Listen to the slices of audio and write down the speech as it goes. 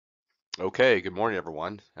Okay, good morning,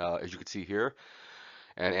 everyone. As you can see here,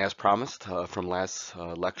 and as promised from last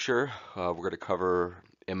lecture, we're going to cover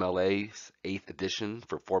MLA's 8th edition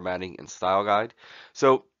for Formatting and Style Guide.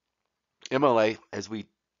 So, MLA, as we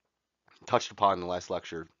touched upon in the last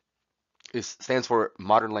lecture, stands for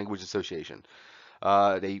Modern Language Association.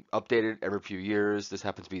 They update it every few years. This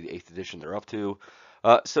happens to be the 8th edition they're up to.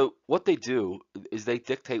 So what they do is they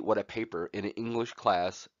dictate what a paper in an English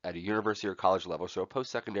class at a university or college level, so a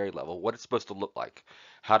post-secondary level, what it's supposed to look like,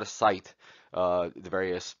 how to cite the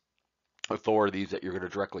various authorities that you're going to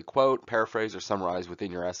directly quote, paraphrase, or summarize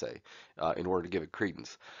within your essay in order to give it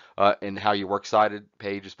credence. And how your works cited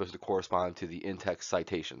page is supposed to correspond to the in-text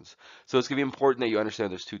citations. So it's going to be important that you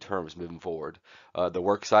understand there's two terms moving forward. The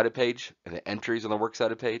works cited page and the entries on the works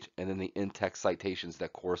cited page, and then the in-text citations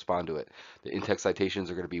that correspond to it. The in-text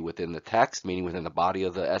citations are going to be within the text, meaning within the body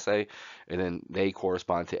of the essay, and then they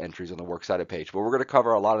correspond to entries on the works cited page. But we're going to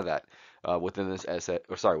cover a lot of that within this essay,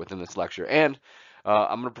 or sorry, within this lecture. And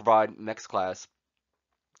I'm going to provide next class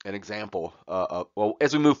an example. Well,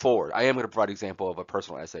 as we move forward, I am going to provide an example of a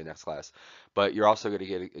personal essay next class, but you're also going to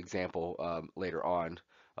get an example later on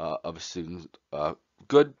of a student,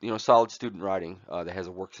 good, solid student writing that has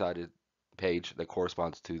a works cited page that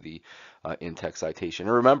corresponds to the in-text citation.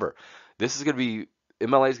 And remember, this is going to be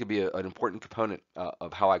MLA is going to be an important component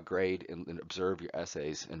of how I grade and observe your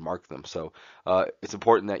essays and mark them. So it's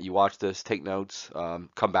important that you watch this, take notes,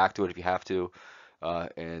 come back to it if you have to, uh,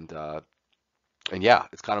 and uh, and yeah,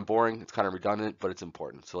 it's kind of boring, it's kind of redundant, but it's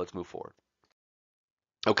important. So let's move forward.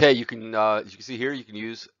 Okay, as you can see here, you can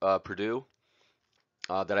use Purdue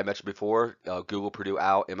that I mentioned before, Google Purdue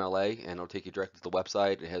OWL MLA, and it'll take you directly to the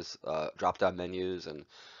website. It has drop-down menus and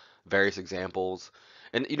various examples.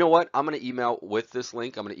 And you know what? I'm going to email with this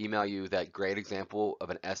link. I'm going to email you that great example of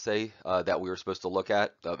an essay that we were supposed to look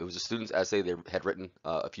at. It was a student's essay they had written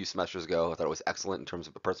a few semesters ago. I thought it was excellent in terms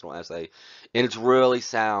of a personal essay, and it's really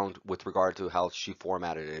sound with regard to how she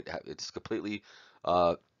formatted it. It's completely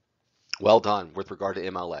uh, well done with regard to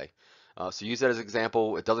MLA. So use that as an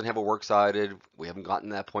example. It doesn't have a works cited. We haven't gotten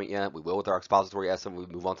to that point yet. We will with our expository essay. We'll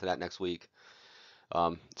move on to that next week.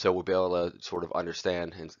 So we'll be able to sort of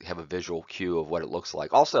understand and have a visual cue of what it looks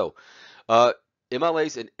like. Also, uh,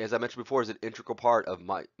 MLAs, as I mentioned before, is an integral part of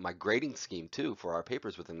my grading scheme too for our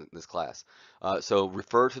papers within this class. So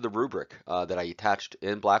refer to the rubric that I attached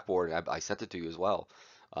in Blackboard, and I sent it to you as well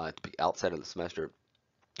at the outset of the semester.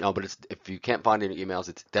 But if you can't find any emails,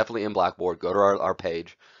 it's definitely in Blackboard. Go to our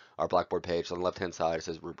page, our Blackboard page. On the left-hand side, it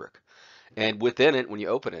says rubric. And within it, when you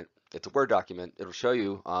open it, it's a Word document. It'll show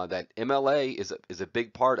you that MLA is a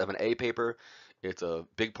big part of an A paper. It's a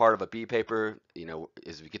big part of a B paper.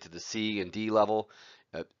 As we get to the C and D level,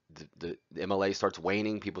 uh, the MLA starts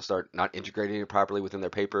waning. People start not integrating it properly within their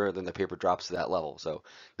paper. Then the paper drops to that level. So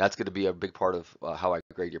that's going to be a big part of how I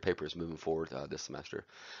grade your papers moving forward this semester.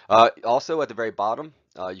 Also, at the very bottom,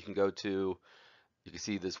 you can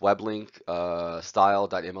see this web link,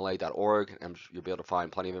 style.mla.org, and you'll be able to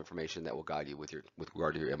find plenty of information that will guide you with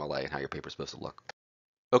regard to your MLA and how your paper is supposed to look.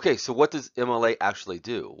 Okay, so what does MLA actually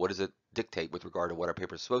do? What does it dictate with regard to what our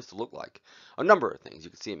paper is supposed to look like? A number of things. You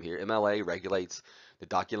can see them here. MLA regulates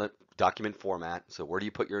the document format. So where do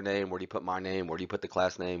you put your name? Where do you put my name? Where do you put the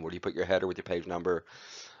class name? Where do you put your header with your page number?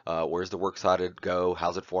 Where's the works cited go?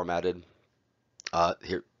 How's it formatted?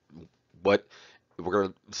 Here, what we're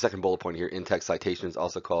going to second bullet point here. In-text citations,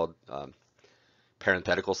 also called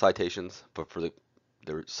parenthetical citations, but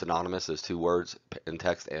they're synonymous as two words,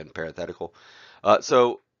 in-text and parenthetical.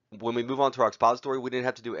 So when we move on to our expository, we didn't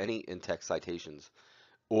have to do any in-text citations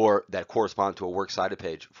or that correspond to a works cited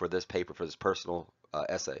page for this paper, for this personal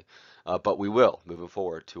essay. But we will moving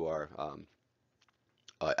forward to our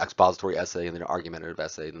expository essay and then argumentative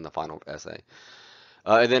essay and then the final essay.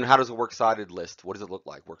 And then how does a works cited list? What does it look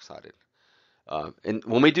like, works cited? And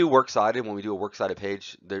when we do works cited, when we do a works cited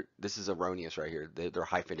page, this is erroneous right here. They're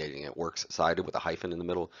hyphenating it, works cited with a hyphen in the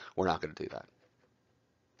middle. We're not going to do that.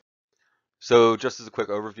 So just as a quick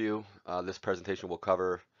overview, this presentation will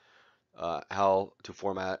cover how to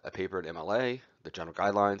format a paper in MLA, the general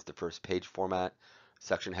guidelines, the first page format,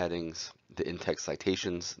 section headings, the in-text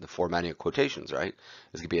citations, the formatting of quotations, right?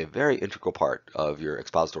 This could be a very integral part of your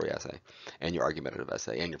expository essay and your argumentative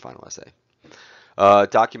essay and your final essay.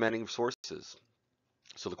 Documenting sources.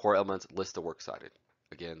 So the core elements list the works cited.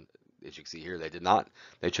 Again, as you can see here,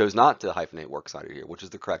 they chose not to hyphenate works cited here, which is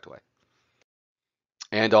the correct way.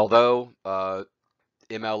 And although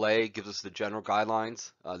MLA gives us the general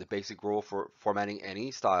guidelines, the basic rule for formatting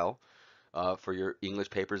any style for your English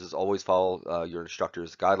papers is always follow your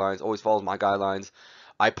instructor's guidelines, always follow my guidelines.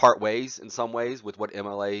 I part ways in some ways with what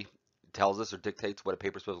MLA tells us or dictates what a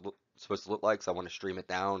paper's supposed to look like. So I want to stream it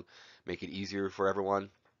down, make it easier for everyone.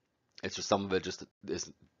 It's just some of it just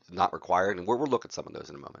is not required, and we'll look at some of those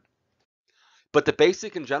in a moment. But the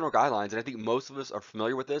basic and general guidelines, and I think most of us are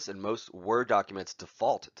familiar with this, and most Word documents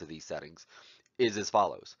default to these settings, is as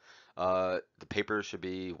follows. The paper should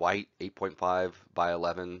be white, 8.5 by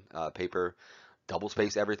 11 paper, double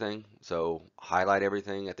space everything, so highlight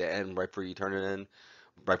everything at the end right before you turn it in,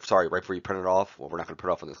 right before you print it off. Well, we're not going to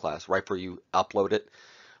print it off in this class. Right before you upload it,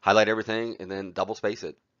 highlight everything, and then double space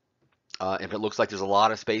it. If it looks like there's a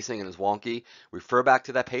lot of spacing and it's wonky, refer back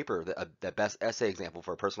to that paper, that best essay example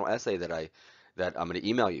for a personal essay that I'm going to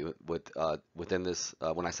email you within this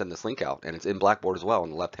when I send this link out, and it's in Blackboard as well on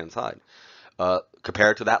the left-hand side.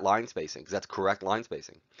 Compare it to that line spacing, because that's correct line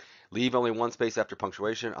spacing. Leave only one space after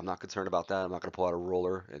punctuation. I'm not concerned about that. I'm not going to pull out a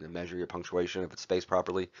ruler and then measure your punctuation if it's spaced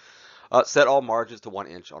properly. Set all margins to 1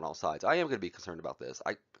 inch on all sides. I am going to be concerned about this.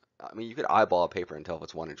 I mean, you could eyeball a paper and tell if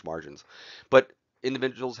it's 1 inch margins, but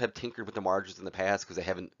individuals have tinkered with the margins in the past because they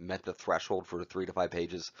haven't met the threshold for the 3 to 5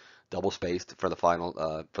 pages double spaced for the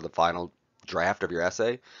final draft of your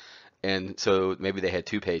essay, and so maybe they had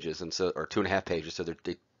 2 pages and so or 2.5 pages, so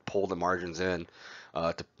they pull the margins in,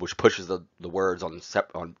 which pushes the words on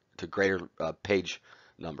to greater page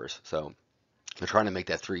numbers. So they're trying to make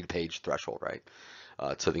that 3-page threshold, right?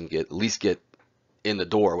 So they can at least get in the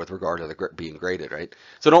door with regard to being graded, right?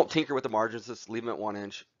 So don't tinker with the margins. Just leave them at 1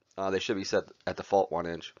 inch. They should be set at default 1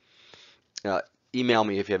 inch. Uh, Email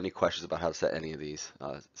me if you have any questions about how to set any of these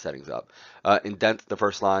settings up. Indent the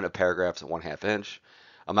first line of paragraphs at 1/2 inch.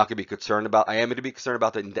 I'm not going to be concerned about. I am going to be concerned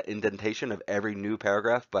about the indentation of every new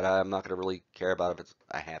paragraph, but I'm not going to really care about if it's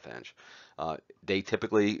a 1/2 inch. They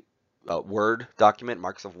typically Word document,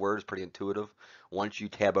 Microsoft Word is pretty intuitive. Once you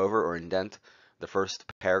tab over or indent the first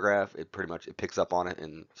paragraph, it picks up on it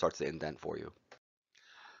and starts to indent for you.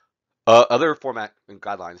 Other format and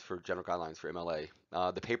guidelines for general guidelines for MLA.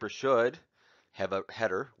 The paper should have a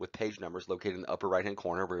header with page numbers located in the upper right hand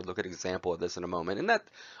corner. We're going to look at an example of this in a moment. And that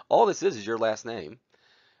all this is your last name,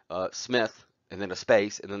 Smith, and then a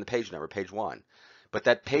space, and then the page number, page 1. But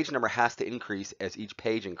that page number has to increase as each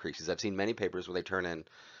page increases. I've seen many papers where they turn in,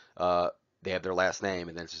 they have their last name,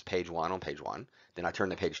 and then it's just page 1 on page 1. Then I turn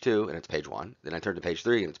to page 2, and it's page 1. Then I turn to page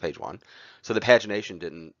 3, and it's page 1. So the pagination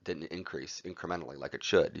didn't increase incrementally like it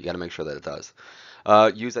should. You got to make sure that it does.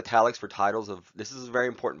 Use italics for titles of. This is a very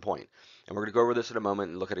important point, and we're going to go over this in a moment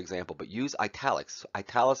and look at an example. But use italics,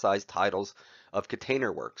 italicized titles of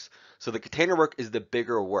container works. So the container work is the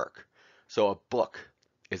bigger work. So a book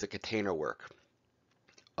is a container work.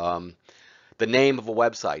 The name of a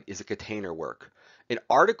website is a container work. An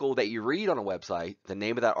article that you read on a website, the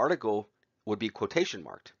name of that article would be quotation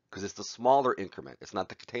marked because it's the smaller increment. It's not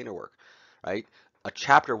the container work, right? A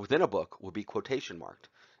chapter within a book would be quotation marked.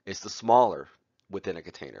 It's the smaller within a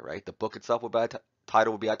container, right? The book itself would be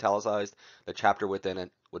title would be italicized. The chapter within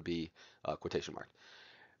it would be quotation marked.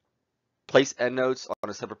 Place endnotes on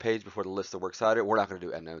a separate page before the list of works cited. We're not going to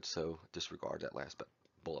do endnotes, so disregard that last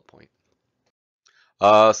bullet point.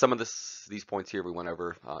 Some of these points here we went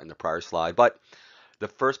over in the prior slide, but the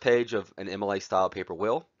first page of an MLA style paper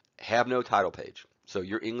will have no title page. So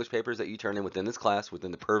your English papers that you turn in within this class,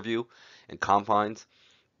 within the purview and confines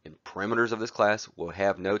and perimeters of this class will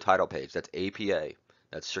have no title page. That's APA,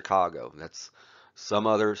 that's Chicago, that's some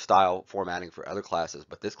other style formatting for other classes.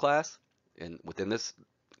 But this class, and within this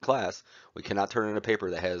class, we cannot turn in a paper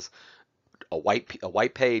that has a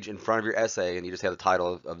white page in front of your essay and you just have the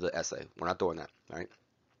title of the essay. We're not doing that, all right?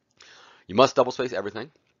 You must double space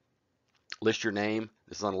everything. List your name.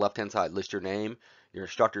 This is on the left-hand side. List your name, your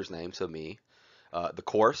instructor's name, so me, the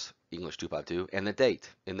course, English 252, and the date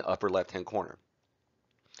in the upper left-hand corner.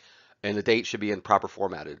 And the date should be in proper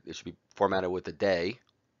formatted. It should be formatted with the day,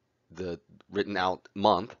 the written out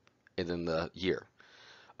month, and then the year.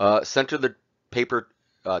 Center the paper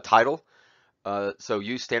title. So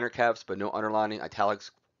use standard caps, but no underlining, italics,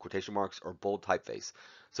 quotation marks, or bold typeface.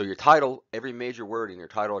 So your title, every major word in your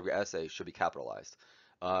title of your essay should be capitalized.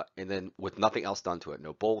 And then with nothing else done to it.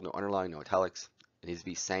 No bold, no underline, no italics. It needs to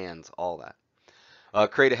be sans, all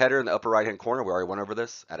that. Create a header in the upper right hand corner. We already went over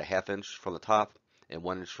this at a 1/2 inch from the top and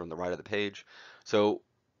 1 inch from the right of the page. So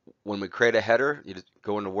when we create a header, you just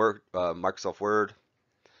go into Word, Microsoft Word.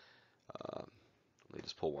 Let me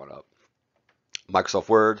just pull one up. Microsoft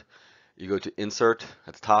Word. You go to Insert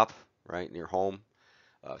at the top, right near Home.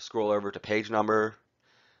 Scroll over to Page Number.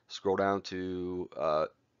 Scroll down to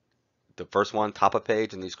the first one, top of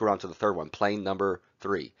page, and then you scroll down to the third one, plain number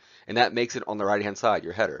 3. And that makes it on the right-hand side,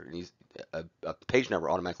 your header. And a page number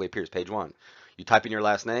automatically appears, page 1. You type in your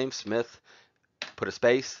last name, Smith, put a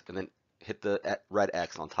space, and then hit the red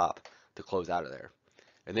X on top. to close out of there.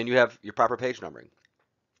 And then you have your proper page numbering.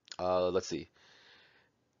 Let's see.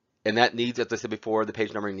 And that needs, as I said before, the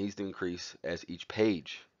page numbering needs to increase as each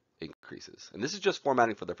page increases. And this is just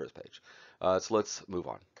formatting for the first page. So let's move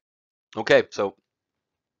on. Okay, so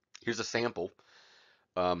here's a sample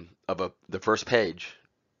of the first page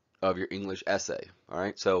of your English essay. All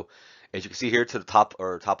right, so as you can see here to the top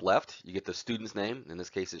or top left, you get the student's name. In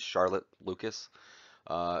this case, it's Charlotte Lucas.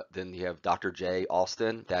 Then you have Dr. J.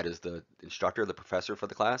 Alston. That is the instructor, the professor for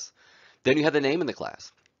the class. Then you have the name in the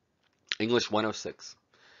class, English 106.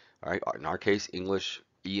 All right, in our case, English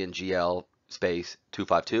ENGL space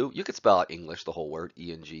 252. You could spell out English, the whole word,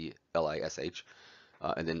 ENGLISH,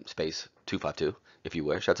 and then space 252 if you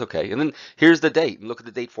wish. That's okay. And then here's the date. And look at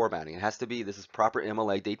the date formatting. It has to be, this is proper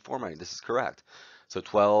MLA date formatting. This is correct. So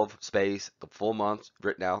 12 space, the full month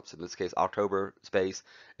written out. So in this case, October space,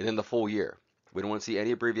 and then the full year. We don't want to see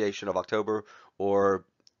any abbreviation of October or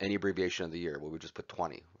any abbreviation of the year. We would just put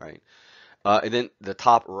 20, right? And then the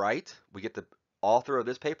top right, we get the author of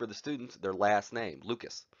this paper, the students, their last name,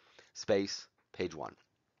 Lucas, space, page 1.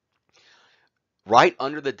 Right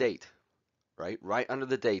under the date, right under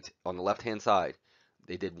the date on the left-hand side,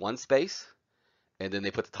 they did one space, and then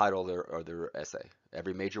they put the title of their essay.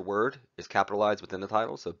 Every major word is capitalized within the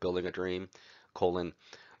title, so building a dream, colon,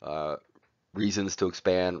 reasons to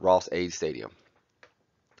expand Ross Age Stadium.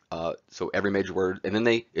 So every major word, and then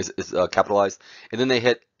they is capitalized, and then they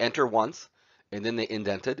hit enter once, and then they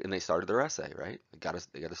indented and they started their essay. Right? They got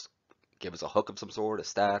to give us a hook of some sort, a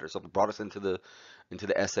stat or something, brought us into the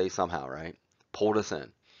essay somehow. Right? Pulled us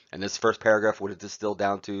in, and this first paragraph would have distilled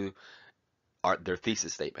down to their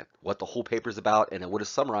thesis statement, what the whole paper is about, and it would have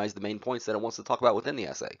summarized the main points that it wants to talk about within the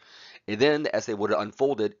essay. And then the essay would have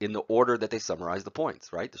unfolded in the order that they summarized the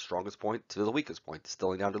points, right? The strongest point to the weakest point,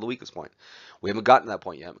 distilling down to the weakest point. We haven't gotten to that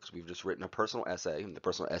point yet because we've just written a personal essay, and the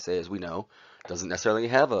personal essay, as we know, doesn't necessarily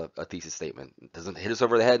have a thesis statement. It doesn't hit us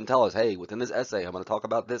over the head and tell us, hey, within this essay, I'm going to talk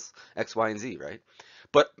about this, X, Y, and Z, right?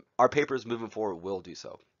 But our papers moving forward will do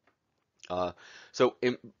so. So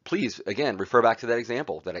please, again, refer back to that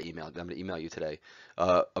example that I emailed. I'm going to email you today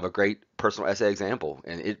of a great personal essay example,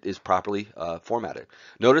 and it is properly formatted.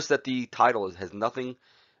 Notice that the title has nothing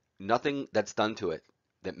that's done to it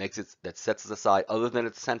that sets it aside other than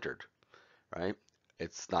it's centered, right?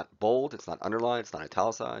 It's not bold, it's not underlined, it's not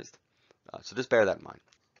italicized. So just bear that in mind.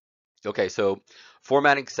 Okay, so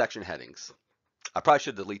formatting section headings. I probably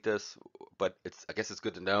should delete this, but I guess it's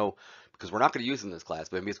good to know because we're not going to use it in this class,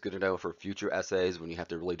 but maybe it's good to know for future essays when you have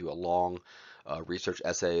to really do a long research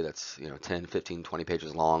essay that's 10, 15, 20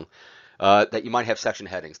 pages long, that you might have section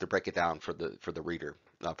headings to break it down for the reader,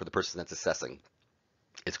 for the person that's assessing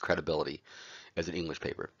its credibility as an English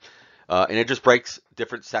paper. And it just breaks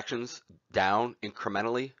different sections down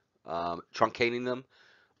incrementally, truncating them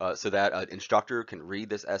so that an instructor can read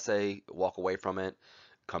this essay, walk away from it,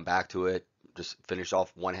 come back to it, just finish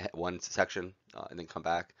off one section and then come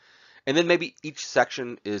back. And then maybe each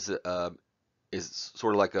section is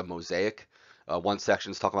sort of like a mosaic. One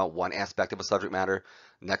section is talking about one aspect of a subject matter.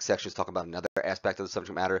 Next section is talking about another aspect of the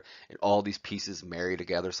subject matter, and all these pieces marry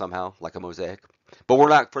together somehow like a mosaic. But we're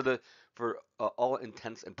not for all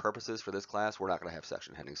intents and purposes for this class, we're not going to have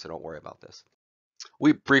section headings, so don't worry about this.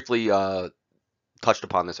 We briefly touched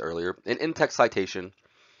upon this earlier. An in-text citation,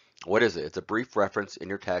 what is it? It's a brief reference in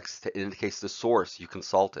your text that indicates the source you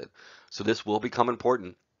consulted. So this will become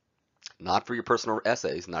important, not for your personal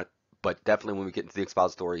essays, but definitely when we get into the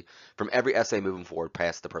expository from every essay moving forward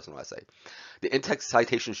past the personal essay. The in-text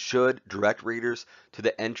citation should direct readers to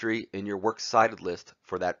the entry in your works cited list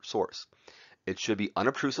for that source. It should be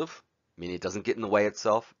unobtrusive, meaning it doesn't get in the way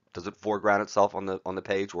itself, doesn't foreground itself on the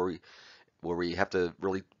page where we have to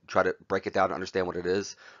really try to break it down to understand what it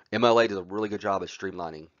is. MLA does a really good job of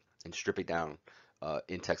streamlining and stripping down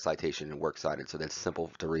in-text citation and works cited so that's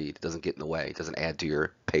simple to read. It doesn't get in the way. It doesn't add to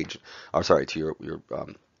your page, or sorry, to your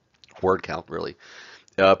word count, really.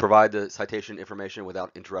 Provide the citation information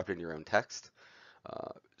without interrupting your own text.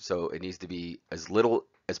 So it needs to be as little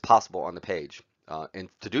as possible on the page. And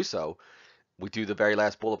to do so, we do the very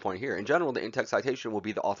last bullet point here. In general, the in-text citation will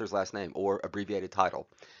be the author's last name or abbreviated title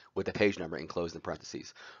with the page number enclosed in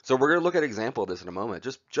parentheses. So we're going to look at an example of this in a moment.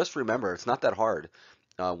 Just remember, it's not that hard.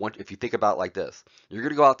 If you think about it like this, you're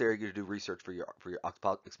going to go out there, you're going to do research for your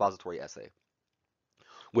expository essay,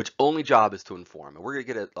 which only job is to inform. And we're going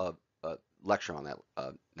to get a lecture on that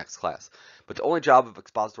next class. But the only job of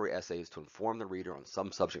expository essay is to inform the reader on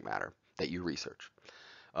some subject matter that you research.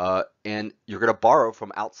 And you're going to borrow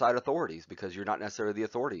from outside authorities because you're not necessarily the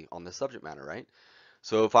authority on this subject matter, right?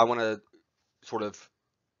 So if I want to sort of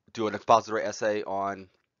do an expository essay on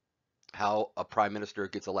how a prime minister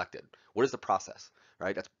gets elected. What is the process,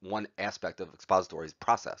 right? That's one aspect of expository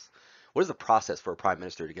process. What is the process for a prime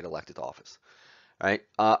minister to get elected to office, right?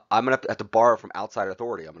 I'm going to have to borrow from outside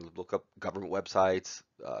authority. I'm going to look up government websites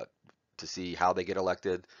to see how they get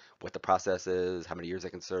elected, what the process is, how many years they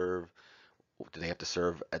can serve. Do they have to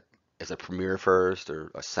serve as a premier first,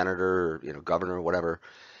 or a senator, or governor, or whatever?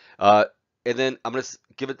 Uh, and then I'm going to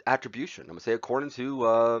give it attribution. I'm going to say according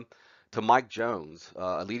to Mike Jones,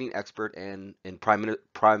 a leading expert in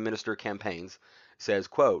prime minister campaigns, says,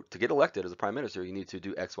 quote, to get elected as a prime minister, you need to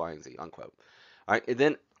do X, Y, and Z, unquote. All right, and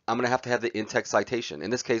then I'm going to have the in-text citation.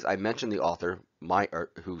 In this case, I mentioned the author,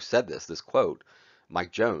 who said this quote,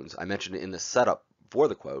 Mike Jones. I mentioned it in the setup for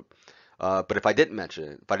the quote. But if I didn't mention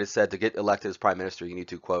it, if I just said to get elected as prime minister, you need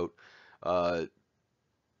to, quote, uh,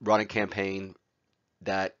 run a campaign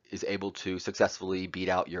that is able to successfully beat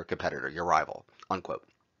out your competitor, your rival, unquote.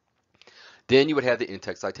 Then you would have the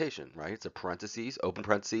in-text citation, right? It's a parentheses, open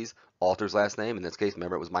parentheses, author's last name. In this case,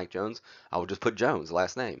 remember it was Mike Jones. I would just put Jones,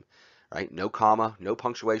 last name, right? No comma, no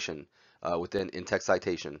punctuation within in-text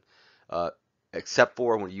citation, uh, except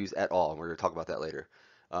for when you use et al. And we're going to talk about that later.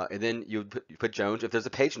 And then you put Jones. If there's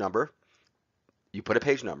a page number, you put a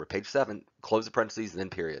page number, page 7, close the parentheses, and then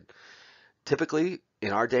period. Typically,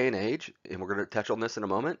 in our day and age, and we're going to touch on this in a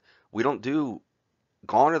moment, we don't do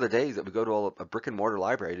gone are the days that we go to a brick and mortar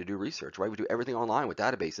library to do research, right? We do everything online with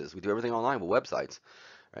databases. We do everything online with websites,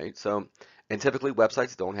 right? So, and typically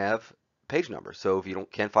websites don't have page numbers. So if you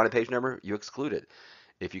can't find a page number, you exclude it.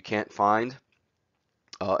 If you can't find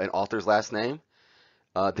an author's last name,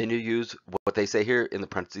 then you use what they say here in the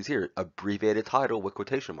parentheses here, abbreviated title with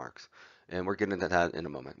quotation marks. And we're getting into that in a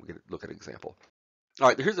moment. We're going to look at an example. All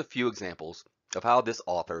right, here's a few examples of how this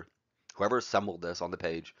author, whoever assembled this on the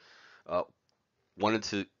page, uh, wanted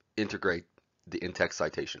to integrate the in-text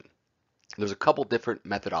citation. There's a couple different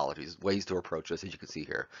methodologies, ways to approach this, as you can see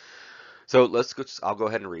here. So I'll go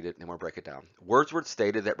ahead and read it and we'll break it down. Wordsworth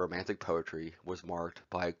stated that romantic poetry was marked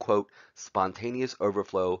by, quote, spontaneous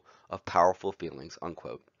overflow of powerful feelings,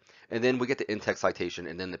 unquote. And then we get the in-text citation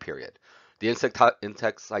and then the period. The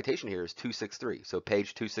in-text citation here is 263, so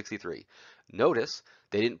page 263. Notice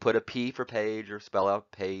they didn't put a P for page or spell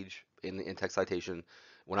out page in the in-text citation.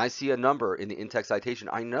 When I see a number in the in-text citation,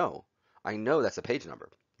 I know that's a page number,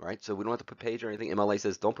 right? So we don't have to put page or anything. MLA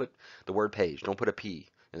says don't put the word page, don't put a P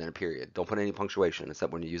and then a period. Don't put any punctuation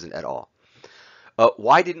except when you use it at all.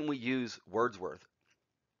 Why didn't we use Wordsworth?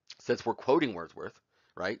 Since we're quoting Wordsworth,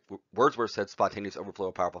 right? Wordsworth said spontaneous overflow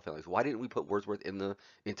of powerful feelings. Why didn't we put Wordsworth in the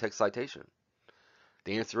in-text citation?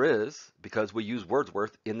 The answer is because we use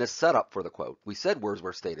Wordsworth in the setup for the quote. We said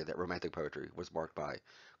Wordsworth stated that romantic poetry was marked by,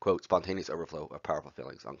 quote, spontaneous overflow of powerful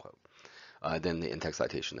feelings, unquote. Then the in-text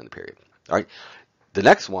citation, then the period. All right. The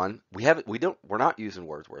next one, we're not using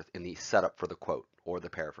Wordsworth in the setup for the quote or the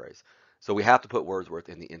paraphrase. So we have to put Wordsworth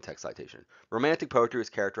in the in-text citation. Romantic poetry is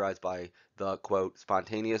characterized by the, quote,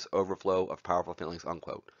 spontaneous overflow of powerful feelings,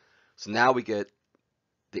 unquote. So now we get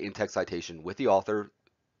the in-text citation with the author,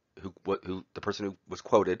 who the person who was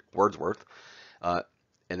quoted, Wordsworth, uh,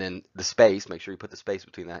 and then the space. Make sure you put the space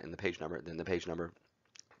between that and the page number. Then the page number,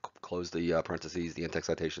 close the parentheses, the in-text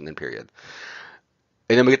citation, then period.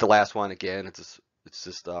 And then we get the last one again. It's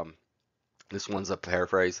just this one's a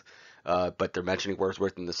paraphrase, but they're mentioning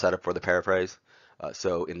Wordsworth in the setup for the paraphrase.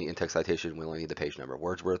 So in the in-text citation, we only need the page number.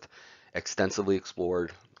 Wordsworth extensively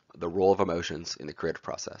explored the role of emotions in the creative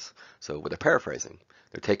process. So with the paraphrasing,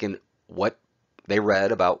 they're taking what they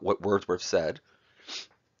read about what Wordsworth said,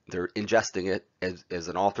 they're ingesting it as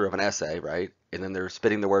an author of an essay, right? And then they're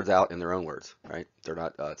spitting the words out in their own words, right? They're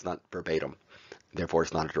not. It's not verbatim. Therefore,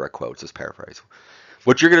 it's not a direct quote. It's just paraphrase.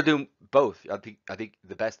 What you're going to do both. I think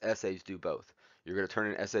the best essays do both. You're going to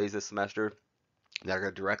turn in essays this semester that are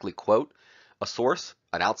going to directly quote a source,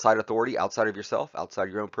 an outside authority, outside of yourself,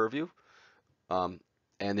 outside your own purview, um,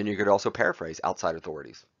 and then you're going to also paraphrase outside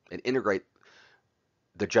authorities and integrate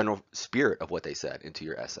the general spirit of what they said into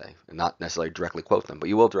your essay, and not necessarily directly quote them, but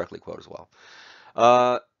you will directly quote as well.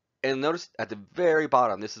 Uh, and notice at the very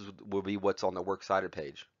bottom, will be what's on the works cited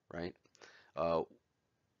page, right? Uh,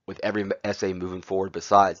 with every essay moving forward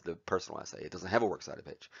besides the personal essay. It doesn't have a works cited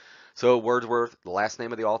page. So Wordsworth, the last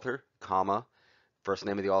name of the author, comma, first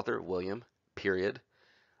name of the author, William, period.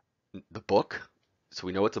 The book. So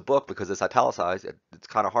we know it's a book because it's italicized. It's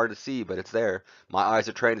kind of hard to see, but it's there. My eyes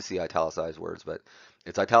are trained to see italicized words, but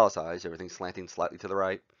it's italicized. Everything's slanting slightly to the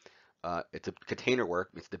right. It's a container work.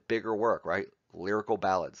 It's the bigger work, right? Lyrical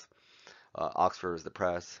ballads. Oxford is the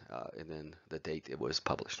press, and then the date it was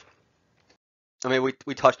published. I mean,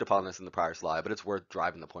 we touched upon this in the prior slide, but it's worth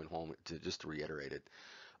driving the point home just to reiterate it.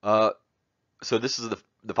 Uh, So this is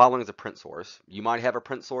the following is a print source. You might have a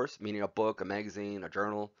print source, meaning a book, a magazine, a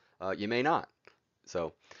journal. You may not.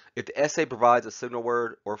 So if the essay provides a signal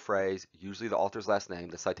word or phrase, usually the author's last name,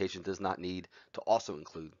 the citation does not need to also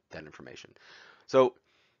include that information. So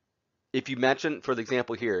if you mention, for the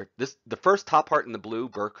example here, the first top part in the blue,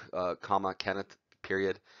 Burke, comma, Kenneth,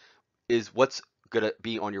 period, is what's going to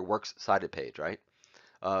be on your works cited page, right?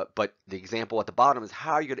 But the example at the bottom is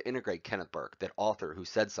how are you going to integrate Kenneth Burke, that author who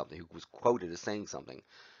said something, who was quoted as saying something.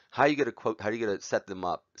 How are you going to quote? How are you going to set them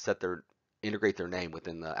up, integrate their name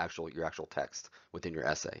within your actual text within your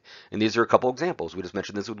essay? And these are a couple examples. We just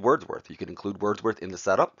mentioned this with Wordsworth. You can include Wordsworth in the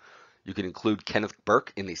setup. You can include Kenneth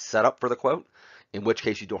Burke in the setup for the quote, in which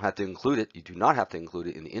case you don't have to include it. You do not have to include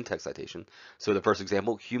it in the in-text citation. So the first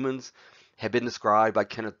example, humans have been described by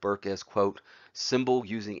Kenneth Burke as, quote, symbol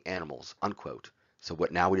using animals, unquote. So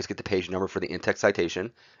what now we just get the page number for the in-text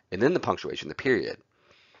citation and then the punctuation, the period.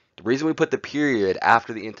 The reason we put the period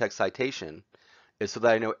after the in-text citation is so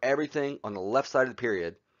that I know everything on the left side of the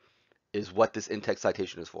period is what this in-text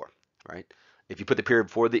citation is for, right? If you put the period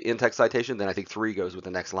before the in-text citation, then I think 3 goes with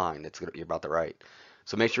the next line. It's going to be about the right.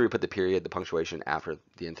 So make sure you put the period, the punctuation after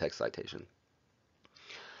the in-text citation.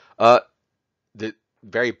 The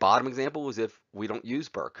very bottom example is if we don't use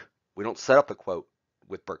Burke. We don't set up the quote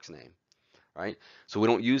with Burke's name, right? So we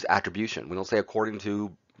don't use attribution. We don't say according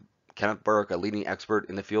to Kenneth Burke, a leading expert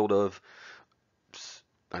in the field of,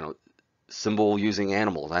 I don't know, symbol using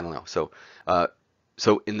animals. I don't know.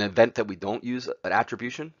 So in the event that we don't use an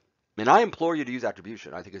attribution, and I implore you to use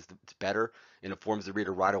attribution. I think it's better. It informs the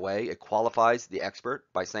reader right away. It qualifies the expert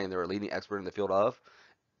by saying they're a leading expert in the field of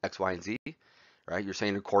X, Y, and Z, right? You're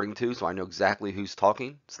saying according to, so I know exactly who's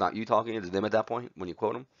talking. It's not you talking, it's them at that point when you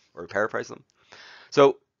quote them or paraphrase them.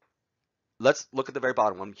 So let's look at the very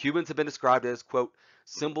bottom one. Humans have been described as, quote,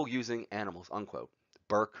 symbol using animals, unquote.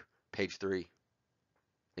 Burke, page 3,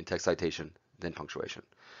 in text citation, then punctuation.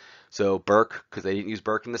 So Burke, because they didn't use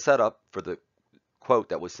Burke in the setup for the quote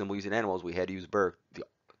that was symbol using animals, we had to use Burke,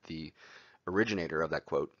 the originator of that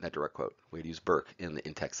quote, that direct quote. We had to use Burke in the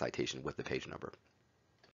in-text citation with the page number.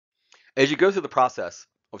 As you go through the process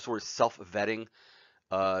of sort of self-vetting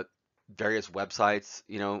various websites,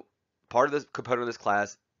 part of this component of this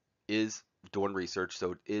class is doing research.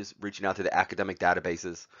 So it is reaching out to the academic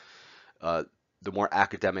databases, the more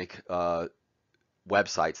academic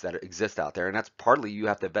websites that exist out there. And that's partly you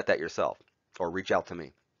have to vet that yourself or reach out to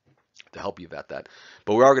me to help you vet that.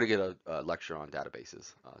 But we are going to get a lecture on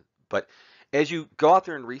databases. But as you go out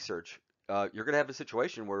there and research, you're going to have a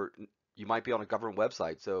situation where you might be on a government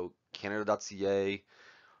website. So Canada.ca,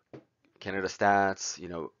 Canada Stats,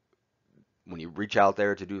 when you reach out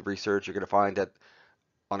there to do research, you're going to find that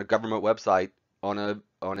on a government website, on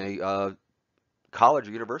a college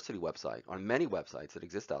or university website, on many websites that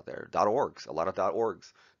exist out there, .orgs, a lot of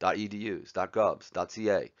 .orgs, .edus, .govs,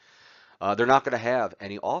 .ca. They're not going to have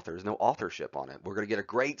any authors, no authorship on it. We're going to get a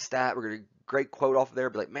great stat, we're going to get a great quote off of there,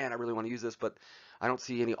 be like, man, I really want to use this, but I don't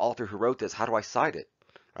see any author who wrote this. How do I cite it,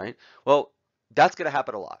 right? Well, that's going to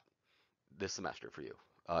happen a lot this semester for you.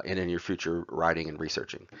 And in your future writing and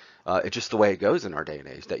researching. It's just the way it goes in our day and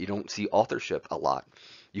age that you don't see authorship a lot.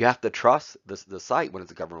 You have to trust the site when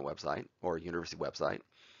it's a government website or a university website,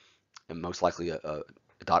 and most likely a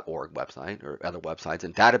 .org website or other websites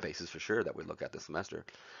and databases for sure that we look at this semester.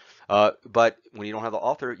 But when you don't have the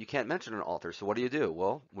author, you can't mention an author. So what do?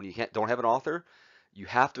 Well, when you don't have an author, you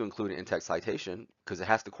have to include an in-text citation because it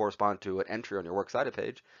has to correspond to an entry on your works cited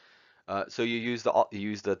page. So you use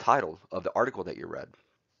the title of the article that you read.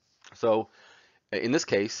 So in this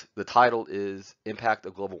case, the title is Impact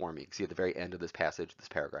of Global Warming. You can see at the very end of this passage, this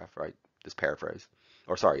paragraph, right? This paraphrase.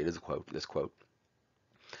 Or sorry, it is a quote, this quote.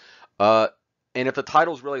 And if the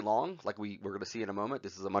title is really long, like we're going to see in a moment,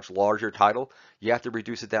 this is a much larger title, you have to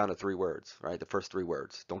reduce it down to 3 words, right? The first 3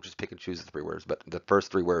 words. Don't just pick and choose the 3 words, but the first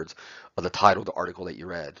 3 words of the title of the article that you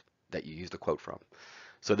read, that you used the quote from.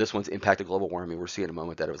 So this one's Impact of Global Warming. We'll see in a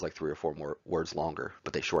moment that it was like 3 or 4 more words longer,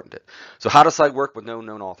 but they shortened it. So how does site work with no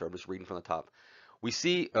known author? I'm just reading from the top. We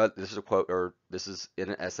see, this is a quote, or this is in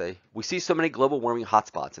an essay, we see so many global warming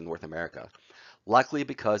hotspots in North America, likely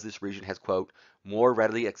because this region has, quote, more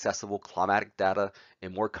readily accessible climatic data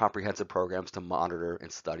and more comprehensive programs to monitor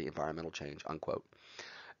and study environmental change, unquote.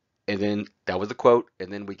 And then that was the quote,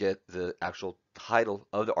 and then we get the actual title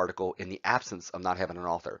of the article in the absence of not having an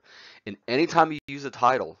author. And anytime you use a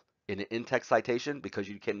title in an in-text citation because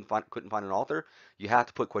you couldn't find an author, you have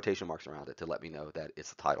to put quotation marks around it to let me know that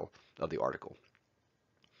it's the title of the article.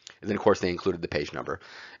 And then, of course, they included the page number.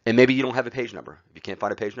 And maybe you don't have a page number. If you can't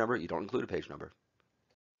find a page number, you don't include a page number.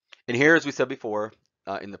 And here, as we said before,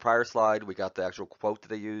 in the prior slide, we got the actual quote that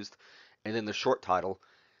they used. and then the short title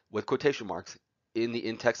with quotation marks in the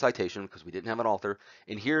in-text citation because we didn't have an author.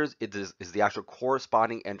 And here's it is the actual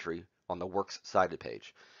corresponding entry on the works cited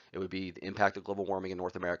page. It would be the impact of global warming in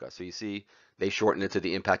North America. So you see they shorten it to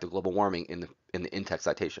the impact of global warming in the in-text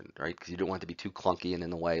citation, right? Because you don't want it to be too clunky and in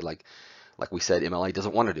the way like we said, MLA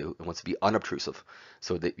doesn't want to do. It wants to be unobtrusive.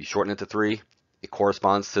 So that you shorten it to 3. It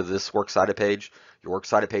corresponds to this works cited page. Your works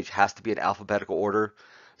cited page has to be in alphabetical order.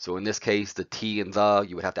 So in this case, the T and the,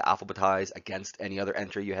 you would have to alphabetize against any other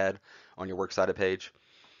entry you had on your works cited page.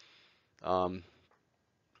 Um,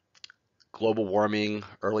 global warming,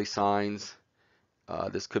 early signs.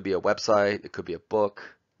 This could be a website. It could be a book.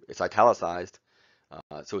 It's italicized.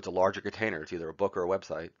 So it's a larger container. It's either a book or a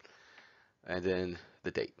website. And then the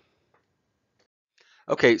date.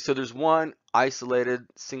 Okay, so there's one isolated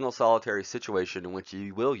single solitary situation in which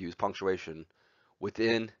you will use punctuation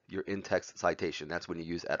within your in-text citation. That's when you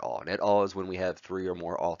use et al. And et al is when we have 3 or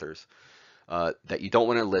more authors that you don't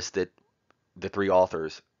want to list the 3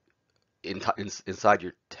 authors inside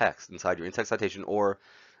your text, inside your in-text citation, or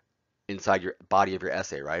inside your body of your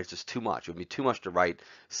essay, right? It's just too much. It would be too much to write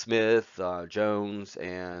Smith, Jones,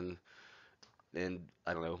 and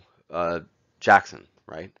I don't know, Jackson,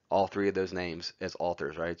 right? All 3 of those names as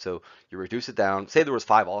authors, right? So you reduce it down. Say there was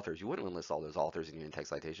 5 authors, you wouldn't list all those authors in your in-text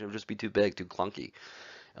citation. It would just be too big, too clunky.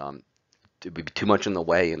 It would be too much in the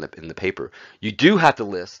way in the paper. You do have to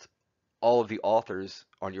list all of the authors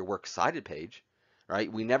on your works cited page,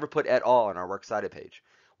 right? We never put et al on our works cited page.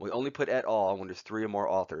 We only put et al when there's 3 or more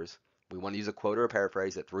authors. We want to use a quote or a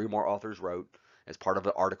paraphrase that 3 or more authors wrote as part of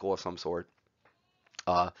an article of some sort.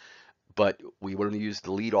 But we want to use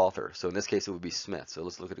the lead author. So in this case, it would be Smith. So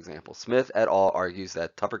let's look at example. Smith et al. Argues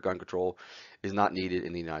that tougher gun control is not needed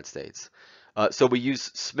in the United States. So we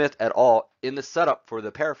use Smith et al. In the setup for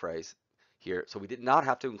the paraphrase here. So we did not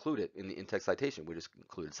have to include it in the in-text citation. We just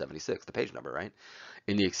included 76, the page number, right?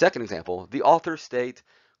 In the second example, the author state,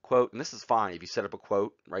 quote, and this is fine if you set up a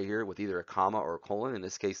quote right here with either a comma or a colon. In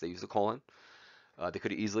this case, they use a colon. They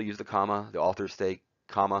could easily use the comma. The author state,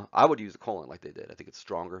 comma. I would use a colon like they did. I think it's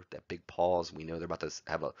stronger. That big pause. We know they're about to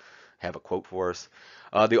have a quote for us.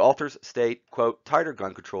 The authors state, quote, tighter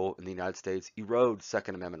gun control in the United States erodes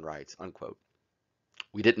Second Amendment rights, unquote.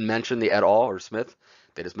 We didn't mention the et al. Or Smith.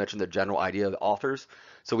 They just mentioned the general idea of the authors.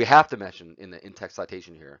 So we have to mention in the in-text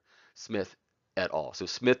citation here, Smith et al. So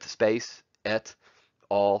Smith space et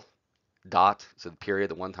al. Dot, so the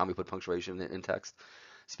period, the one time we put punctuation in text,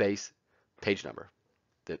 space, page number,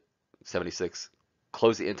 that 76,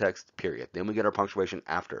 close the in-text, period. Then we get our punctuation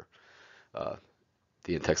after the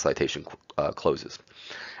in-text citation closes.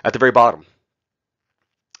 At the very bottom,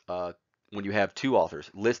 when you have 2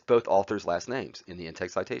 authors, list both authors' last names in the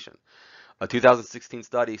in-text citation. A 2016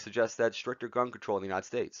 study suggests that stricter gun control in the United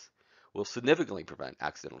States will significantly prevent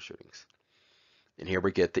accidental shootings. And here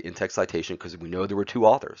we get the in-text citation because we know there were 2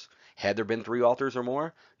 authors. Had there been 3 authors or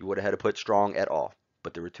more, you would have had to put Strong et al.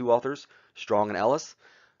 But there were 2 authors, Strong and Ellis.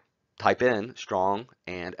 Type in Strong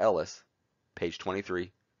and Ellis, page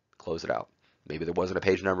 23, close it out. Maybe there wasn't a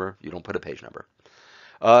page number, you don't put a page number.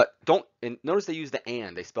 And notice they used the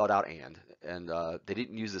and, they spelled out and they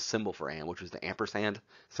didn't use the symbol for and, which was the ampersand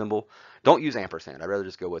symbol. Don't use ampersand. I'd rather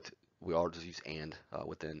just go with, we all just use and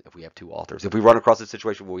within if we have 2 authors. If we run across a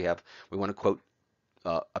situation where we want to quote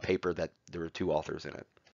a paper that there are 2 authors in it.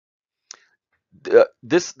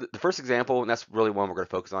 The first example, and that's really one we're going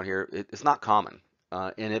to focus on here, it's not common.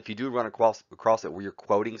 And if you do run across it where you're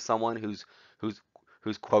quoting someone who's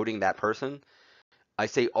quoting that person, I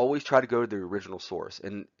say always try to go to the original source.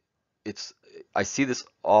 And I see this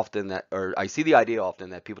often or I see the idea often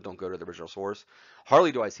that people don't go to the original source.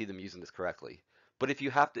 Hardly do I see them using this correctly. But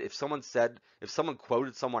if someone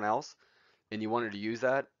quoted someone else and you wanted to use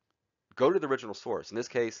that, go to the original source. In this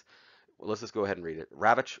case, let's just go ahead and read it.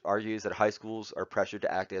 Ravitch argues that high schools are pressured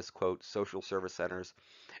to act as, quote, social service centers,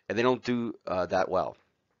 and they don't do that well.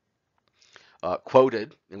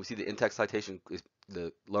 Quoted, and we see the in-text citation is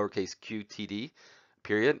the lowercase qtd,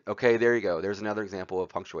 period. Okay, there you go. There's another example of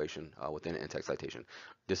punctuation within an in-text citation.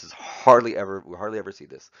 We hardly ever see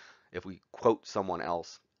this if we quote someone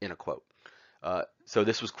else in a quote. So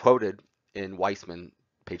this was quoted in Weissman,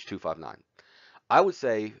 page 259. I would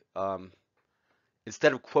say,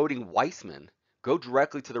 instead of quoting Weissman, go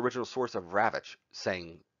directly to the original source of Ravitch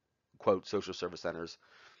saying, quote, social service centers,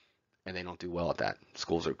 and they don't do well at that.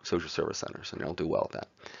 Schools are social service centers, and they don't do well at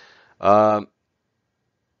that.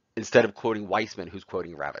 Instead of quoting Weissman, who's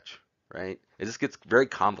quoting Ravitch, right? It just gets very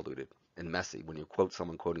convoluted and messy when you quote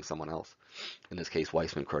someone quoting someone else. In this case,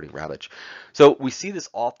 Weissman quoting Ravitch. So we see this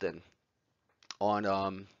often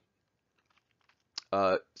on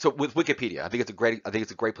So with Wikipedia, I think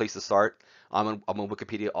it's a great place to start. I'm on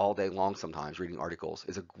Wikipedia all day long sometimes reading articles.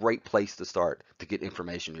 It's a great place to start to get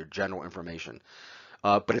information, your general information.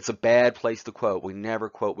 But it's a bad place to quote. We never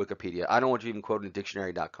quote Wikipedia. I don't want you even quoting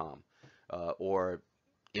dictionary.com or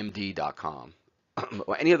MD.com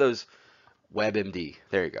or any of those WebMD.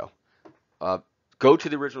 There you go. Uh, go to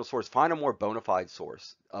the original source. Find a more bona fide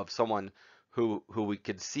source of someone who we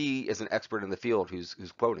could see as an expert in the field who's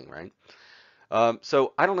quoting, right?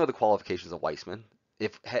 So I don't know the qualifications of Weissman.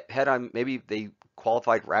 If had I maybe they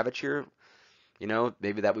qualified Ravitch here,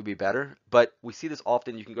 maybe that would be better. But we see this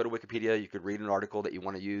often. You can go to Wikipedia, you could read an article that you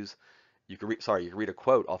want to use. You can read a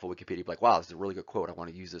quote off of Wikipedia, be like, wow, this is a really good quote. I want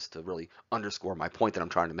to use this to really underscore my point that I'm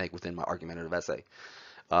trying to make within my argumentative essay,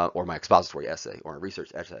 or my expository essay, or a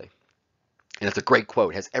research essay. And it's a great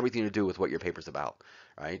quote. It has everything to do with what your paper's about,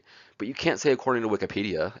 right? But you can't say according to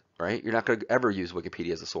Wikipedia, right? You're not going to ever use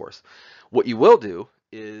Wikipedia as a source. What you will do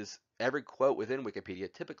is every quote within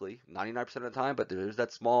Wikipedia, typically 99% of the time, but there's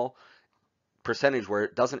that small percentage where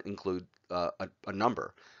it doesn't include a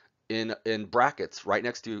number. In brackets right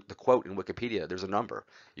next to the quote in Wikipedia, there's a number.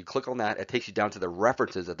 You click on that, it takes you down to the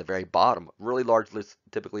references at the very bottom. Really large list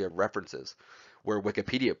typically of references where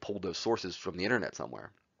Wikipedia pulled those sources from the internet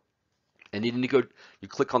somewhere. And then you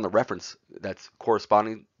click on the reference that's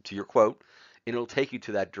corresponding to your quote, and it'll take you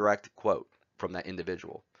to that direct quote from that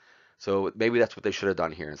individual. So maybe that's what they should have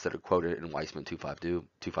done here. Instead of quoted in Weissman 252,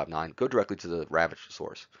 259, go directly to the Ravitch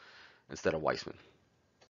source instead of Weissman.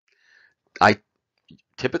 I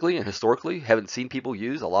typically and historically haven't seen people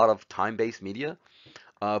use a lot of time-based media,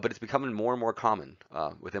 but it's becoming more and more common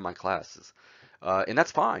within my classes. And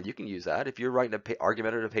that's fine. You can use that. If you're writing an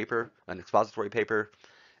argumentative paper, an expository paper,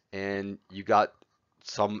 and you got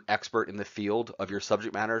some expert in the field of your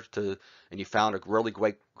subject matter and you found a really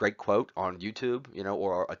great quote on YouTube,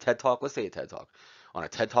 or a TED Talk, let's say a TED Talk. On a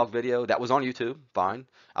TED Talk video that was on YouTube, fine.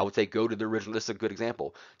 I would say go to the original, this is a good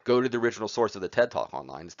example. Go to the original source of the TED Talk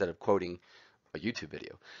online instead of quoting a YouTube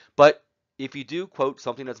video. But if you do quote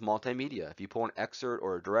something that's multimedia, if you pull an excerpt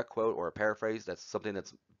or a direct quote or a paraphrase, that's something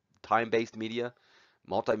that's time-based media,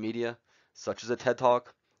 multimedia, such as a TED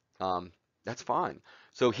Talk, that's fine.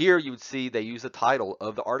 So here you would see they use the title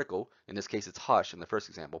of the article. In this case, it's Hush in the first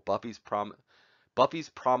example. Buffy's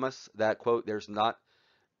promise that, quote, there's not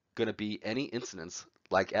going to be any incidents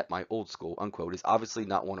like at my old school, unquote, is obviously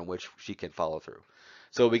not one in which she can follow through.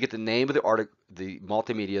 So we get the name of the article, the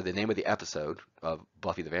multimedia, the name of the episode of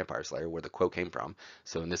Buffy the Vampire Slayer, where the quote came from.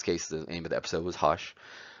 So in this case, the name of the episode was Hush.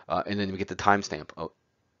 And then we get the timestamp of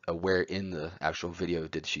where in the actual video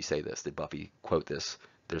did she say this? Did Buffy quote this?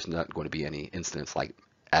 There's not going to be any incidents like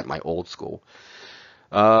at my old school.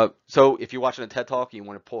 So if you're watching a TED Talk and you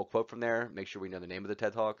want to pull a quote from there, make sure we know the name of the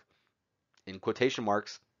TED Talk in quotation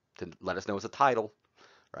marks to let us know it's a title,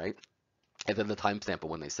 right? And then the timestamp of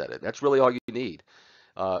when they said it. That's really all you need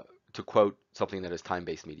to quote something that is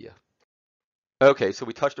time-based media. Okay, so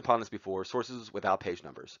we touched upon this before. Sources without page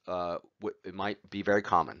numbers. It might be very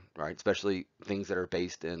common, right? Especially things that are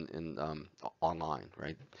based in online,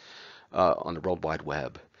 right? On the World Wide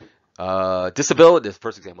Web. Disability,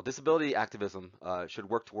 first example, disability activism should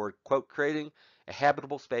work toward, quote, creating a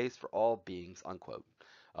habitable space for all beings, unquote.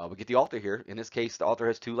 We get the author here. In this case, the author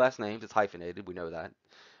has two last names. It's hyphenated. We know that.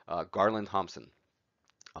 Garland Thompson.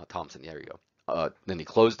 Thompson, there you go. Then you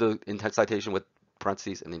close the in-text citation with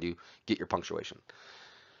parentheses, and then you get your punctuation.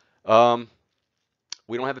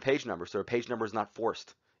 We don't have a page number, so a page number is not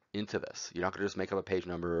forced into this. You're not going to just make up a page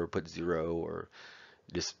number or put 0 or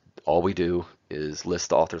just all we do is list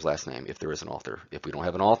the author's last name if there is an author. If we don't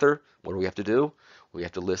have an author, what do we have to do? We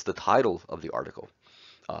have to list the title of the article,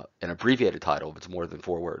 an abbreviated title if it's more than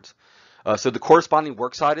 4 words. So the corresponding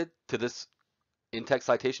works cited to this in-text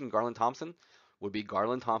citation, Garland Thompson, would be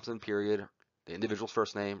Garland Thompson, period, the individual's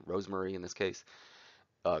first name, Rosemary in this case,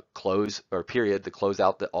 close or period to close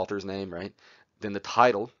out the author's name, right? Then the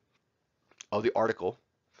title of the article,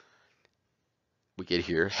 we get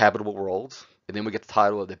here, Habitable Worlds, and then we get the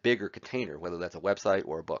title of the bigger container, whether that's a website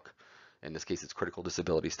or a book. In this case, it's Critical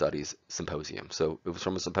Disability Studies Symposium. So it was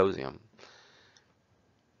from a symposium.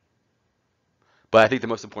 But I think the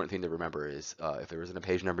most important thing to remember is if there isn't a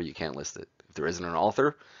page number, you can't list it. If there isn't an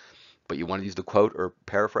author, but you want to use the quote or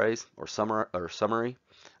paraphrase or summary,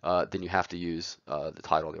 then you have to use the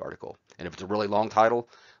title of the article. And if it's a really long title,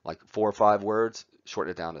 like 4 or 5 words,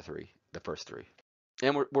 shorten it down to 3, the first 3.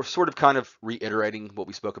 And we're sort of kind of reiterating what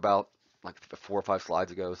we spoke about like 4 or 5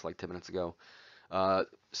 slides ago, it's like 10 minutes ago.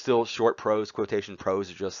 Still short prose, quotation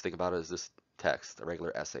prose, just think about it as this text, a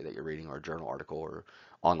regular essay that you're reading, or a journal article or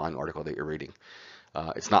online article that you're reading.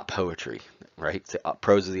 It's not poetry, right?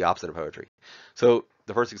 Prose is the opposite of poetry. So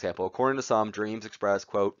the first example, according to some, dreams express,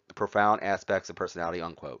 quote, profound aspects of personality,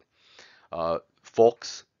 unquote.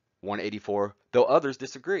 Folks, 184, though others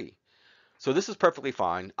disagree. So this is perfectly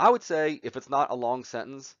fine. I would say if it's not a long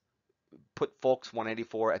sentence, put folks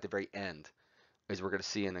 184 at the very end, as we're going to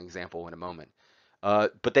see in an example in a moment.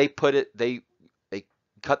 But they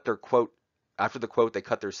cut their quote after the quote. They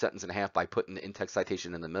cut their sentence in half by putting the in-text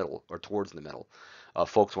citation in the middle or towards the middle.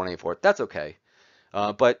 Folks 184. That's okay.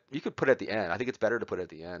 But you could put it at the end. I think it's better to put it at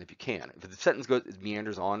the end if you can. If the sentence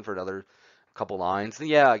meanders on for another couple lines, then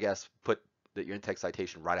yeah, I guess put your in-text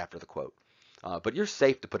citation right after the quote. But you're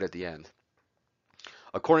safe to put it at the end.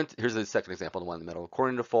 Here's the second example, the one in the middle.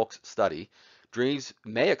 According to Folk's study, dreams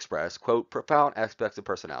may express, quote, profound aspects of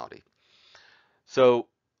personality. So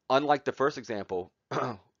unlike the first example,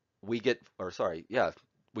 we get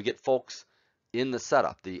folks in the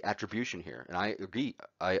setup, the attribution here. And I agree.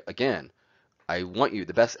 I want you,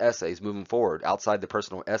 the best essays moving forward outside the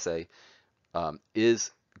personal essay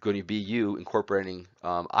is going to be you incorporating,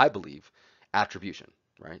 I believe, attribution,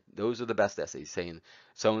 right? Those are the best essays, saying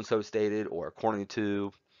so-and-so stated, or according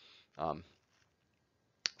to,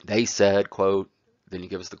 they said, quote, then you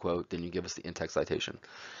give us the quote, then you give us the in-text citation.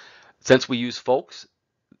 Since we use folks,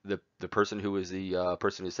 the person who is the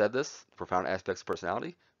person who said this, profound aspects of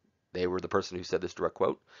personality, they were the person who said this direct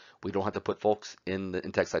quote. We don't have to put folks in the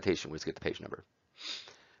in-text citation. We just get the page number.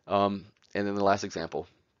 And then the last example.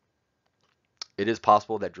 It is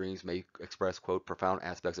possible that dreams may express, quote, profound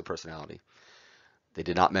aspects of personality. They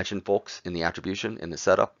did not mention folks in the attribution, in the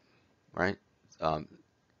setup, right?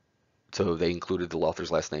 So they included the author's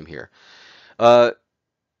last name here. The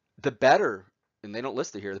better, and they don't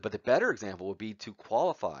list it here, but the better example would be to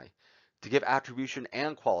qualify, to give attribution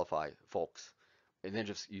and qualify folks, and then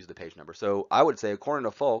just use the page number. So I would say, according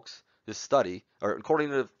to folks, this study, or according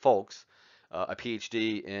to folks, a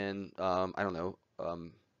PhD in, I don't know,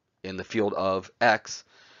 in the field of X,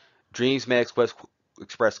 dreams may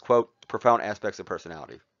express, quote, profound aspects of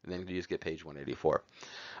personality. And then you just get page 184.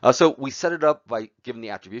 So we set it up by giving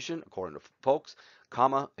the attribution, according to folks,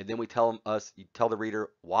 comma, and then we tell the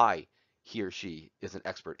reader why he or she is an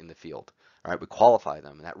expert in the field. All right, we qualify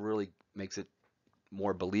them, and that really makes it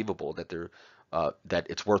more believable that that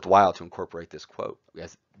it's worthwhile to incorporate this quote,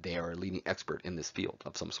 as they are a leading expert in this field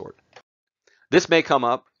of some sort. This may come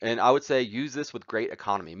up, and I would say use this with great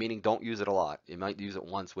economy, meaning don't use it a lot. You might use it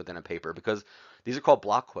once within a paper, because these are called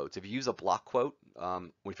block quotes. If you use a block quote,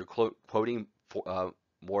 if you're quoting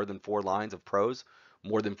more than 4 lines of prose,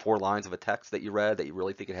 more than 4 lines of a text that you read, that you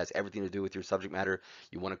really think it has everything to do with your subject matter,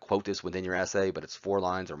 you want to quote this within your essay, but it's 4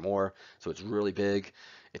 lines or more, so it's really big.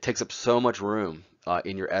 It takes up so much room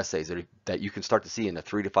in your essays that you can start to see in a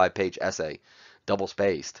 3 to 5 page essay, double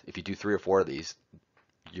spaced. If you do 3 or 4 of these,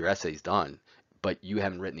 your essay's done. But you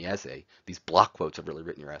haven't written the essay. These block quotes have really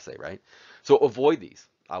written your essay, right? So avoid these,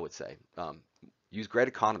 I would say. Use great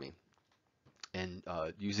economy, and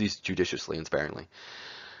use these judiciously and sparingly.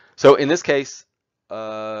 So in this case,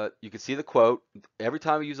 you can see the quote. Every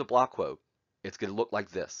time you use a block quote, it's going to look like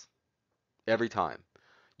this. Every time.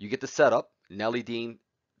 You get the setup. Nellie Dean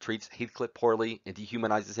treats Heathcliff poorly and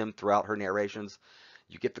dehumanizes him throughout her narrations.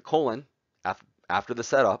 You get the colon after the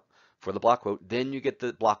setup for the block quote, then you get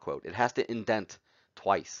the block quote. It has to indent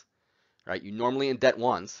twice, right? You normally indent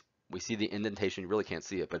once. We see the indentation. You really can't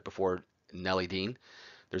see it, but before Nellie Dean,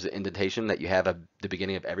 there's an indentation that you have at the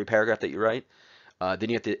beginning of every paragraph that you write. Then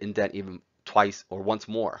you have to indent even twice or once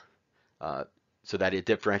more, so that it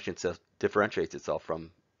differentiates itself from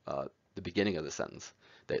the beginning of the sentence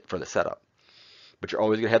for the setup. But you're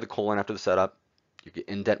always going to have the colon after the setup. You can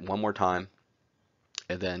indent one more time,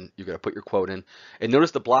 and then you're going to put your quote in. And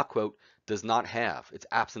notice the block quote does not have, it's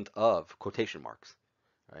absent of quotation marks,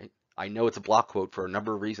 right? I know it's a block quote for a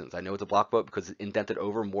number of reasons. I know it's a block quote because it's indented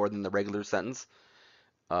over more than the regular sentence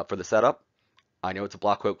for the setup. I know it's a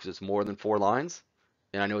block quote because it's more than 4 lines.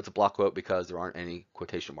 And I know it's a block quote because there aren't any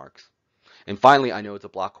quotation marks. And finally, I know it's a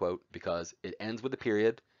block quote because it ends with a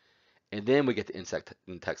period, and then we get the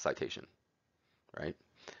in-text citation, right?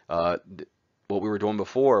 What we were doing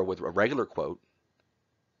before with a regular quote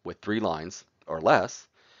with 3 lines or less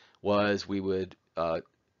was we would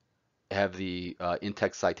have the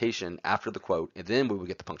in-text citation after the quote, and then we would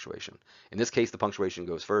get the punctuation. In this case, the punctuation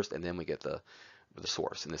goes first, and then we get the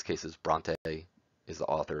source. In this case, is Bronte is the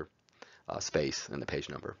author, space, and the page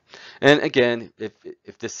number. And again,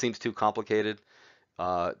 if this seems too complicated,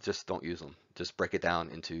 just don't use them. Just break it down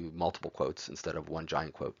into multiple quotes instead of one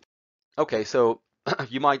giant quote. Okay, so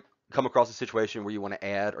you might come across a situation where you want to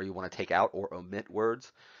add or you want to take out or omit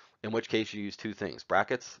words, in which case you use two things,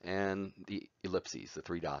 brackets and the ellipses, the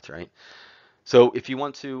three dots, right? So if you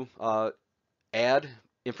want to add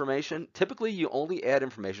information, typically you only add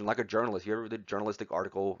information like a journalist. You ever read a journalistic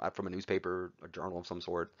article from a newspaper, a journal of some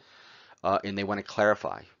sort, and they want to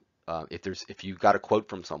clarify. If you got a quote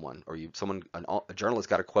from someone, or a journalist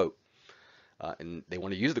got a quote, and they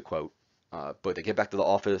want to use the quote, but they get back to the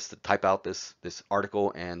office to type out this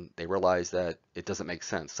article, and they realize that it doesn't make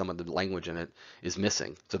sense. Some of the language in it is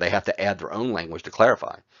missing, so they have to add their own language to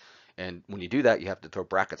clarify. And when you do that, you have to throw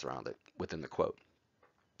brackets around it within the quote.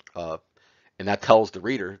 Uh, and that tells the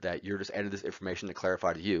reader that you're just adding this information to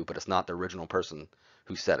clarify to you, but it's not the original person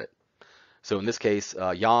who said it. So in this case,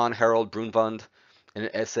 Jan Harold Brunvand, in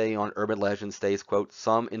an essay on urban legends, states, quote,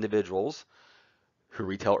 some individuals who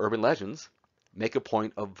retell urban legends make a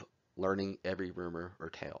point of learning every rumor or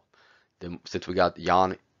tale. Then, since we got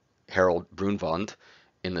Jan Harold Brunvand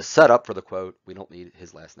in the setup for the quote, we don't need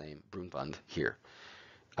his last name, Brunvand, here.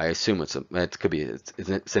 I assume it could be,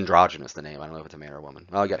 it's androgynous, the name. I don't know if it's a man or a woman.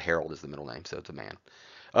 Well, I got Harold as the middle name, so it's a man.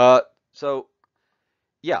 So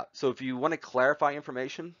yeah, so if you want to clarify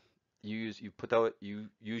information, you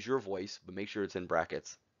use your voice, but make sure it's in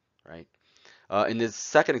brackets, right? In this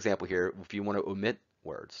second example here, if you want to omit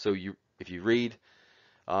words, so if you read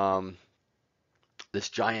this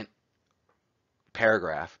giant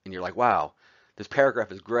paragraph and you're like, wow, this paragraph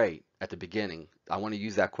is great at the beginning. I want to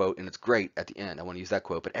use that quote, and it's great at the end. I want to use that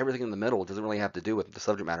quote, but everything in the middle doesn't really have to do with the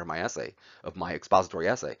subject matter of my essay, of my expository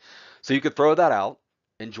essay. So you could throw that out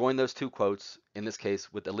and join those two quotes, in this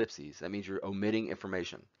case with ellipses. That means you're omitting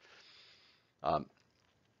information.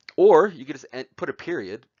 Or you could just put a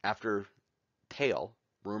period after tale,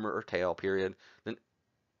 rumor or tale, period, then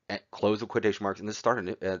close the quotation marks and then start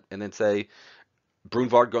it, and then say,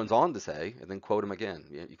 Brunvard goes on to say, and then quote him again.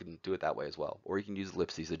 You can do it that way as well. Or you can use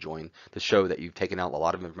ellipses to join to show that you've taken out a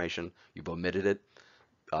lot of information, you've omitted it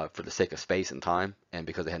for the sake of space and time, and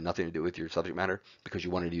because it had nothing to do with your subject matter, because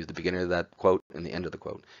you wanted to use the beginning of that quote and the end of the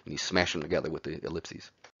quote, and you smash them together with the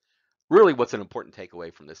ellipses. Really, what's an important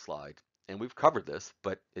takeaway from this slide, and we've covered this,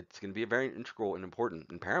 but it's going to be a very integral and important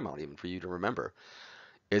and paramount even for you to remember,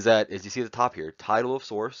 is that, as you see at the top here, title of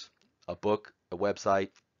source, a book, a website.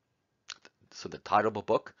 So the title of a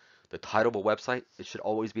book, the title of a website, it should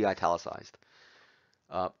always be italicized.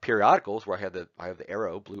 Periodicals, where I have the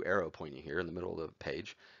arrow, blue arrow pointing here in the middle of the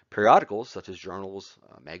page. Periodicals such as journals,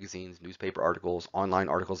 magazines, newspaper articles, online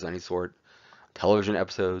articles of any sort, television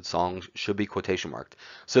episodes, songs should be quotation marked.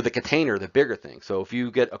 So the container, the bigger thing. So if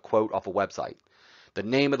you get a quote off a website, the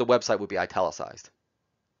name of the website would be italicized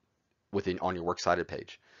on your works cited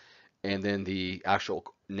page. And then the actual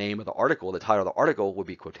name of the article, the title of the article, would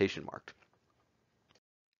be quotation marked.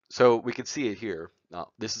 So we can see it here.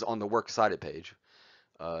 This is on the works cited page.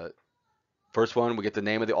 First one, we get the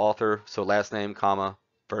name of the author, so last name, comma,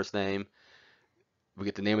 first name. We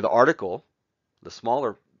get the name of the article, the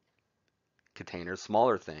smaller container,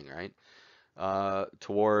 smaller thing, right?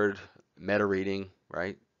 Toward meta reading,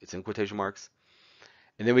 right? It's in quotation marks.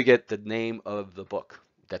 And then we get the name of the book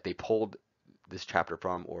that they pulled this chapter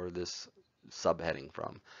from, or this subheading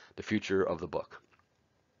from, the future of the book.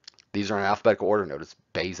 These are in alphabetical order. Notice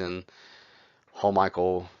Bazin, Hall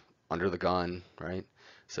Michael, Under the Gun, right?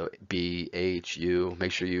 So B, H, U.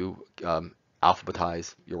 Make sure you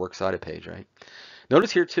alphabetize your works cited page, right?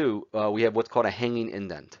 Notice here too, we have what's called a hanging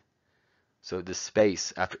indent. So the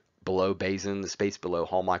space below Bazin, the space below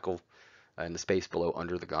Hall Michael, and the space below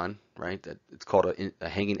Under the Gun, right? It's called a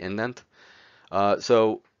hanging indent.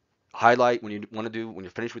 So highlight when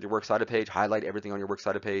you're finished with your works cited page, highlight everything on your works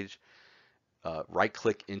cited page. Right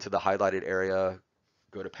click into the highlighted area,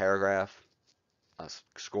 go to paragraph,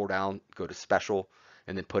 scroll down, go to special,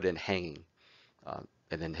 and then put in hanging,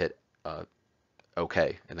 and then hit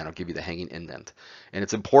OK, and then I'll give you the hanging indent. And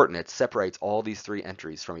it's important, it separates all these three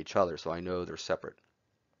entries from each other, so I know they're separate.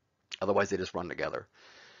 Otherwise, they just run together.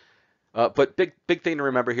 But big thing to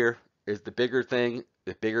remember here is the bigger thing,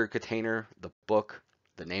 the bigger container, the book,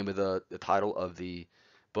 the name of the title of the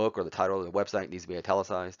book or the title of the website needs to be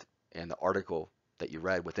italicized, and the article that you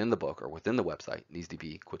read within the book or within the website needs to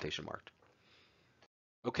be quotation marked.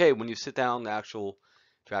 Okay, when you sit down to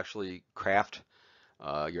actually craft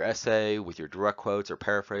your essay with your direct quotes or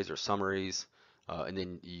paraphrase or summaries, and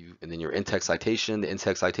then your in-text citation. The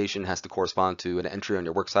in-text citation has to correspond to an entry on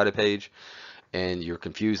your works cited page, and you're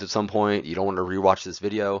confused at some point, you don't want to rewatch this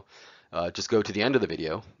video, just go to the end of the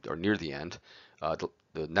video or near the end,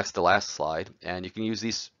 the next to last slide, and you can use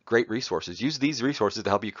these great resources. Use these resources to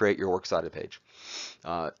help you create your works cited page.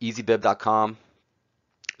 Easybib.com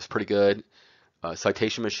is pretty good.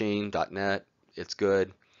 citationmachine.net, it's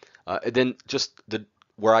good. And then just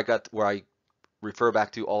where I refer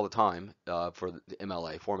back to all the time for the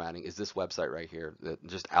MLA formatting is this website right here.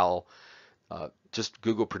 Just Al, just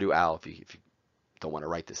Google Purdue Al if you don't want to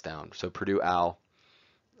write this down. So Purdue Al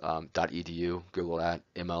 .edu, Google that,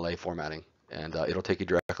 MLA formatting, and it'll take you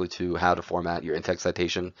directly to how to format your in-text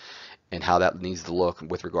citation and how that needs to look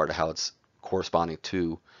with regard to how it's corresponding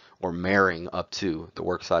to or marrying up to the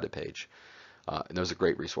works cited page. And those are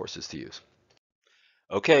great resources to use.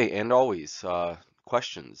 Okay, and always,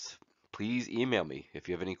 questions, please email me if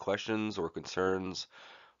you have any questions or concerns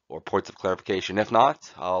or points of clarification. If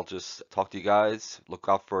not, I'll just talk to you guys. Look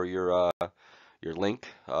out for your link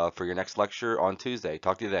for your next lecture on Tuesday.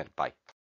 Talk to you then. Bye.